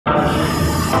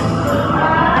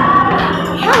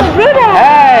Hallo Bruder.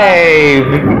 Hey,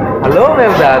 hallo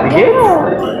Melda, wie geht's?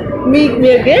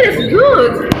 Mir geht es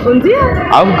gut. Und dir?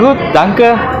 Auch gut,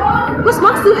 danke. Was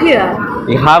machst du hier?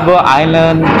 Ich habe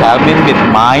einen Termin mit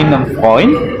meinem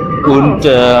Freund. Und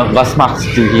was machst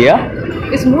du hier?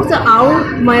 Ich musste auch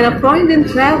meine Freundin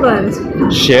treffen.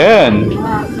 Schön.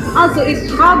 Also ich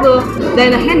habe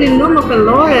deine Handynummer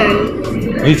verloren.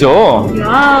 Wieso?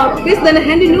 Ja, ist deine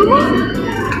Handynummer?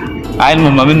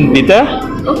 Einen Moment bitte.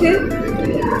 Okay.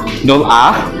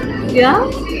 08 Ja?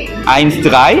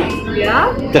 13 Ja?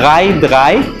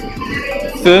 33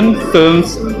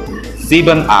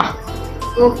 5578.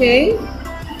 Okay.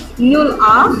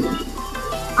 08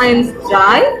 13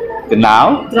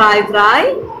 Genau,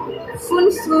 33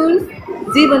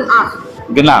 5578.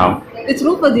 genau. Ich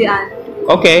rufe sie an.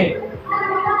 Okay.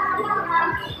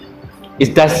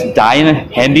 Ist das deine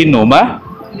Handynummer?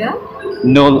 Ja?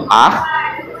 08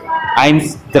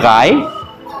 13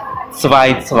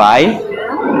 22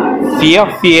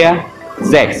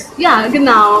 446. Ja,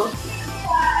 genau.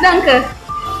 Danke.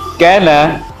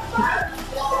 Gerne.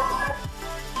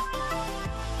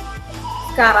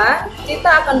 Sekarang kita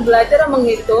akan belajar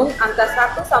menghitung angka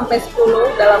 1 sampai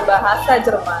 10 dalam bahasa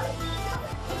Jerman.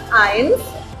 1,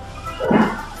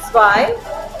 2,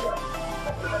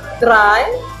 3,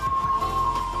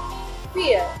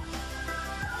 4,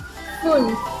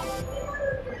 5,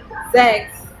 6,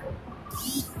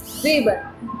 7,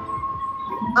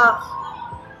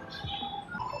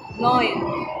 8, 9,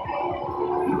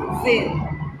 10.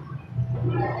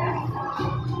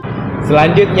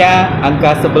 Selanjutnya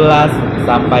angka 11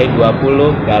 sampai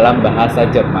 20 dalam bahasa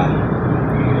Jerman.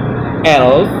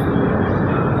 11,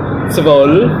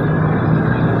 12,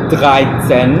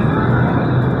 13,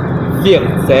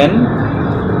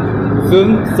 14,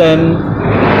 15,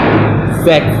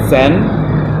 16,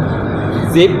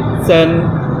 17,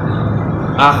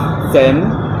 18,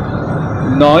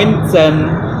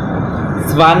 19,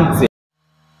 20.